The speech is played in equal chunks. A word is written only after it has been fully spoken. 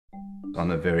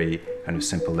On a very kind of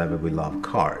simple level, we love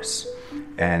cars.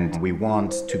 And we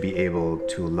want to be able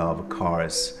to love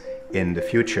cars in the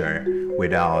future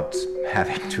without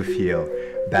having to feel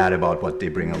bad about what they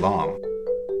bring along.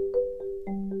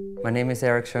 My name is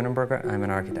Eric Schönenberger, I'm an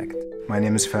architect. My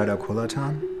name is Ferda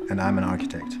Kulatan, and I'm an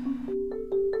architect.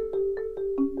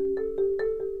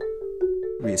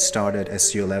 We started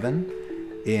SU11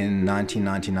 in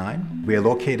 1999. We are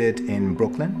located in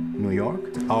Brooklyn, New York.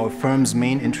 Our firm's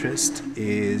main interest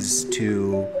is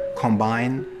to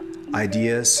combine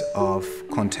ideas of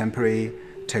contemporary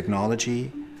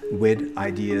technology with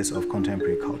ideas of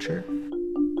contemporary culture.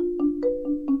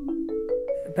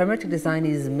 Parametric design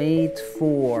is made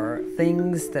for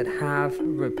things that have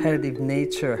repetitive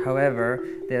nature. However,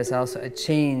 there's also a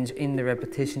change in the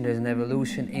repetition. There's an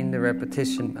evolution in the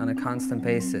repetition on a constant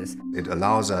basis. It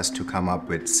allows us to come up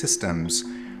with systems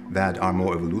that are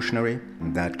more evolutionary,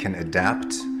 that can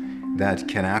adapt, that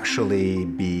can actually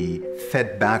be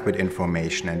fed back with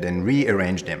information and then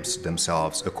rearrange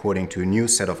themselves according to a new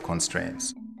set of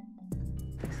constraints.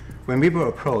 When we were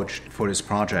approached for this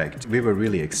project, we were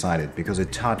really excited because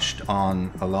it touched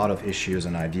on a lot of issues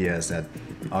and ideas that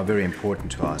are very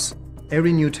important to us.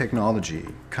 Every new technology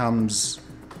comes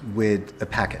with a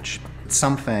package. It's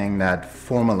something that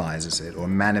formalizes it or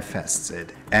manifests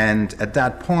it. And at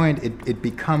that point, it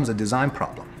becomes a design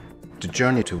problem. The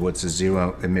journey towards a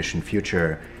zero-emission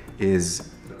future is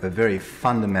a very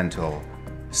fundamental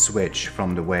switch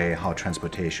from the way how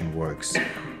transportation works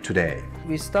today.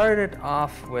 We started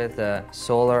off with a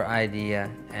solar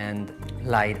idea and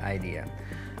light idea.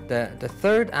 The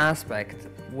third aspect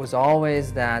was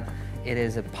always that it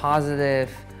is a positive,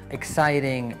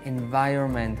 exciting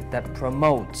environment that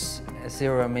promotes a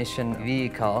zero-emission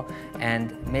vehicle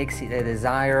and makes it a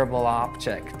desirable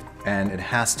object. And it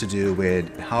has to do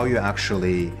with how you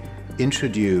actually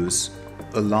introduce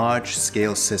a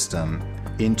large-scale system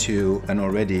into an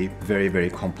already very, very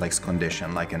complex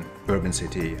condition like an urban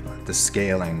city, the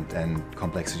scale and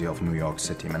complexity of New York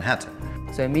City, Manhattan.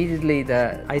 So immediately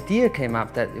the idea came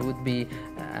up that it would be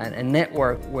a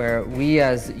network where we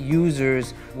as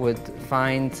users would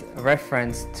find a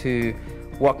reference to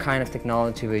what kind of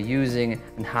technology we're using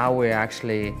and how we're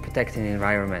actually protecting the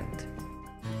environment.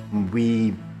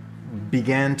 We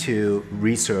began to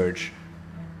research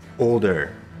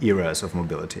older eras of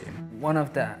mobility. One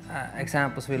of the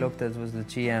examples we looked at was the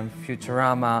GM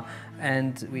Futurama,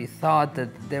 and we thought that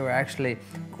there were actually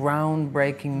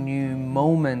groundbreaking new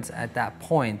moments at that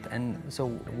point. And so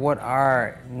what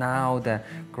are now the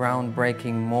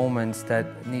groundbreaking moments that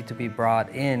need to be brought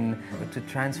in to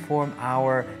transform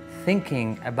our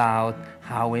thinking about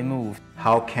how we move?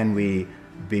 How can we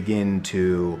begin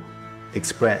to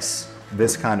express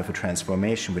this kind of a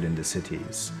transformation within the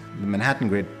cities? The Manhattan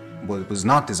grid was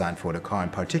not designed for the car in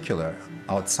particular,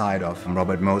 outside of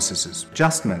Robert Moses's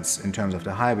adjustments in terms of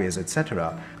the highways,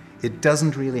 etc. It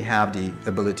doesn't really have the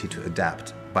ability to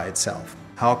adapt by itself.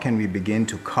 How can we begin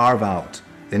to carve out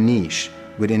a niche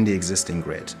within the existing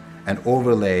grid and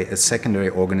overlay a secondary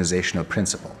organizational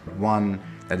principle, one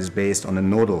that is based on a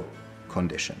nodal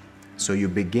condition? So you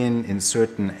begin in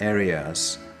certain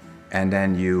areas and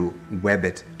then you web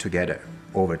it together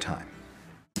over time.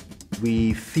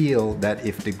 We feel that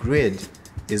if the grid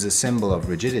is a symbol of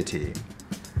rigidity,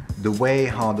 the way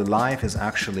how the life is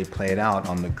actually played out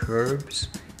on the curbs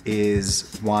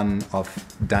is one of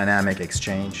dynamic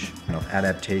exchange, of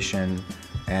adaptation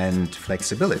and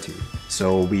flexibility.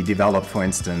 So we developed, for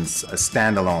instance, a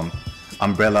standalone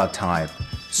umbrella type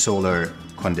solar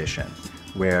condition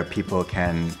where people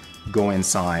can go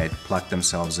inside, plug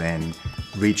themselves in,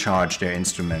 recharge their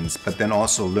instruments, but then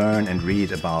also learn and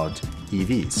read about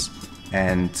EVs.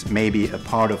 And maybe a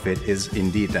part of it is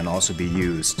indeed then also be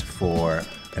used for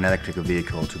an electrical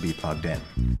vehicle to be plugged in.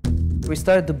 We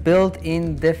started to build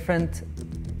in different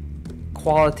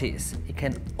qualities. It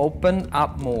can open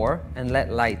up more and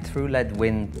let light through, let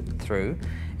wind through.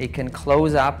 It can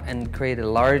close up and create a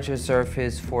larger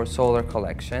surface for solar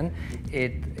collection.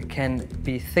 It can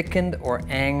be thickened or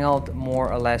angled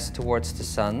more or less towards the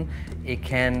sun. It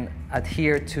can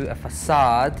adhere to a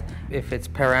facade if its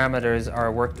parameters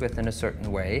are worked with in a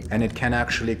certain way. And it can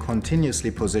actually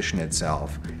continuously position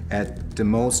itself at the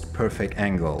most perfect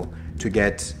angle to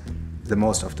get the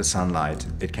most of the sunlight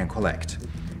it can collect.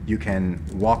 You can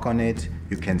walk on it,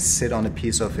 you can sit on a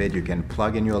piece of it, you can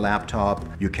plug in your laptop,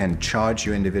 you can charge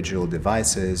your individual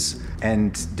devices,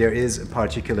 and there is a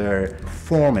particular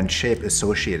form and shape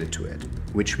associated to it,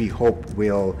 which we hope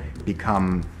will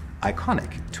become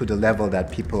iconic to the level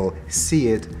that people see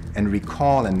it and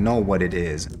recall and know what it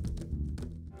is.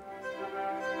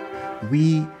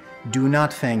 We Do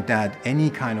not think that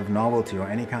any kind of novelty or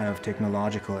any kind of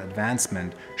technological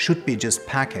advancement should be just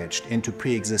packaged into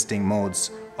pre-existing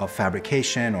modes of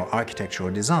fabrication or architecture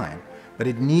or design, but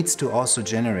it needs to also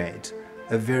generate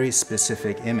a very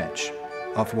specific image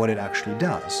of what it actually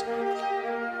does.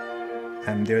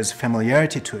 And there's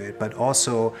familiarity to it, but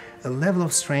also a level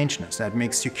of strangeness that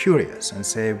makes you curious and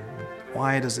say,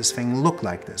 why does this thing look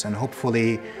like this? And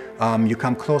hopefully you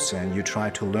come closer and you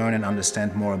try to learn and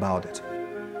understand more about it.